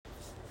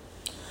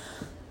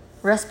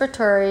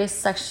Respiratory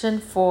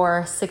Section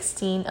 4,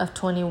 16 of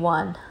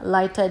 21,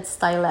 Lighted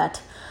stylet.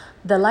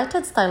 The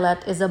lighted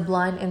stylet is a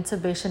blind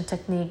intubation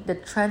technique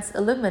that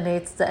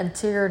trans-illuminates the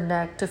anterior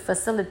neck to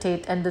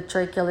facilitate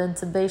endotracheal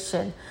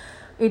intubation.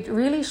 It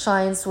really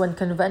shines when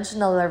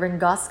conventional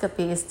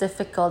laryngoscopy is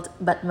difficult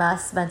but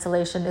mass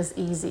ventilation is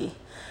easy.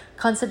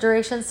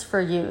 Considerations for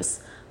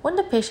use. When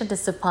the patient is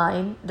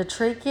supine, the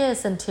trachea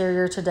is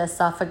anterior to the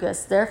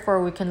esophagus.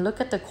 Therefore, we can look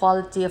at the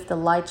quality of the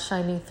light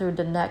shining through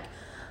the neck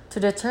to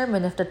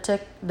determine if the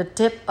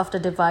tip of the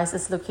device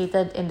is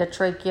located in the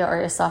trachea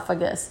or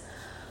esophagus.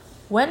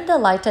 When the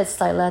lighted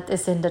stylet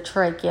is in the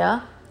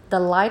trachea, the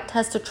light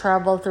has to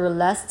travel through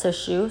less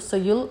tissue, so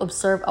you'll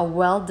observe a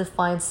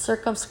well-defined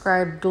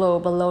circumscribed glow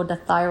below the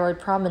thyroid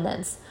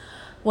prominence.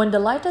 When the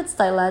lighted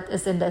stylet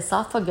is in the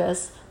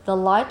esophagus, the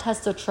light has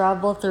to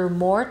travel through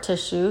more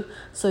tissue,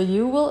 so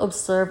you will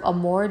observe a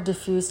more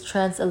diffuse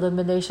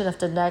trans-illumination of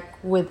the neck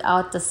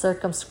without the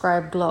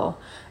circumscribed glow.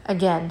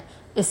 Again,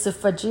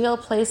 esophageal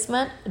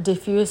placement,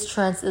 diffuse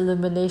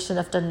trans-illumination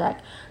of the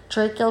neck.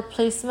 Tracheal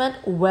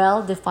placement,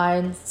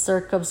 well-defined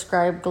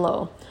circumscribed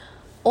glow.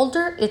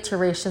 Older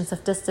iterations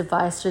of this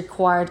device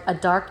required a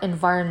dark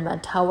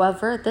environment.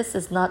 However, this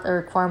is not a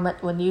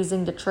requirement when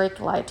using the trach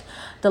light.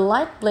 The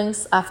light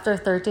blinks after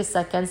 30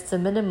 seconds to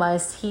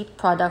minimize heat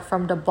product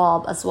from the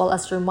bulb as well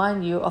as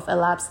remind you of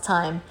elapsed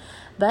time.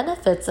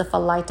 Benefits of a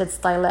lighted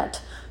stylet.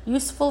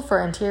 Useful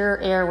for anterior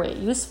airway.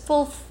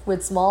 Useful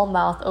with small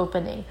mouth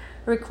opening.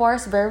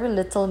 Requires very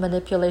little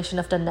manipulation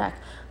of the neck.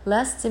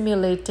 Less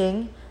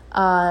stimulating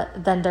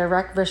than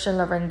direct vision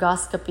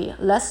laryngoscopy.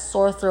 Less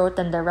sore throat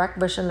than direct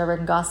vision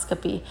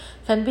laryngoscopy.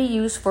 Can be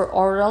used for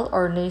oral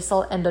or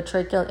nasal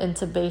endotracheal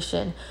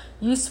intubation.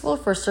 Useful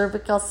for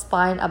cervical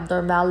spine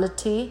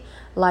abnormality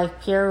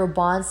like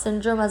Pierre-Robin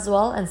syndrome as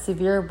well and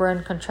severe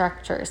burn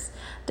contractures.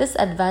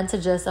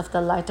 Disadvantages of the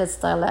lighted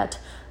stylet.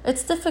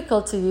 It's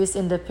difficult to use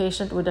in the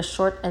patient with a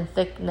short and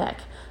thick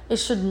neck. It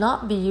should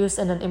not be used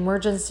in an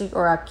emergency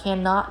or a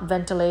cannot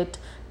ventilate,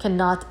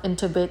 cannot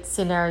intubate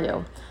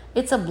scenario.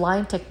 It's a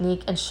blind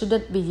technique and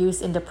shouldn't be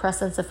used in the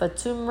presence of a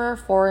tumor,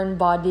 foreign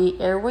body,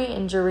 airway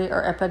injury,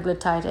 or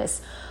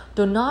epiglottitis.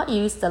 Do not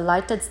use the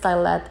lighted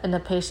stylet in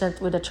a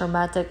patient with a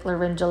traumatic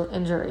laryngeal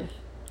injury.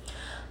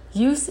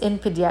 Use in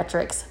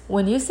pediatrics.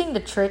 When using the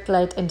trach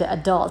light in the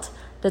adult,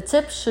 the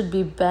tip should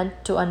be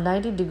bent to a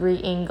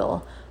 90-degree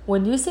angle.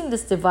 When using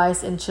this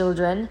device in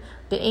children,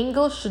 the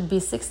angle should be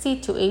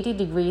 60 to 80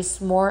 degrees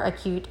more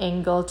acute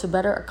angle to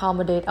better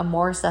accommodate a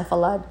more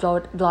cephalad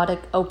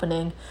glottic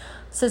opening.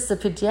 Since the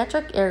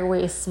pediatric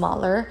airway is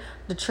smaller,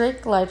 the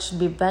trach light should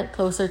be bent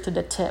closer to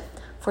the tip.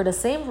 For the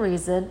same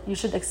reason, you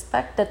should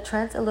expect that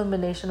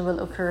trans-illumination will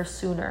occur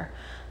sooner.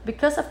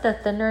 Because of the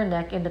thinner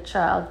neck in the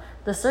child,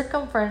 the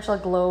circumferential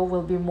glow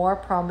will be more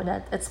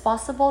prominent. It's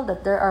possible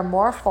that there are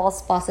more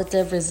false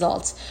positive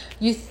results.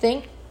 You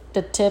think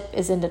the tip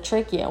is in the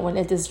trachea when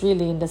it is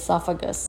really in the esophagus.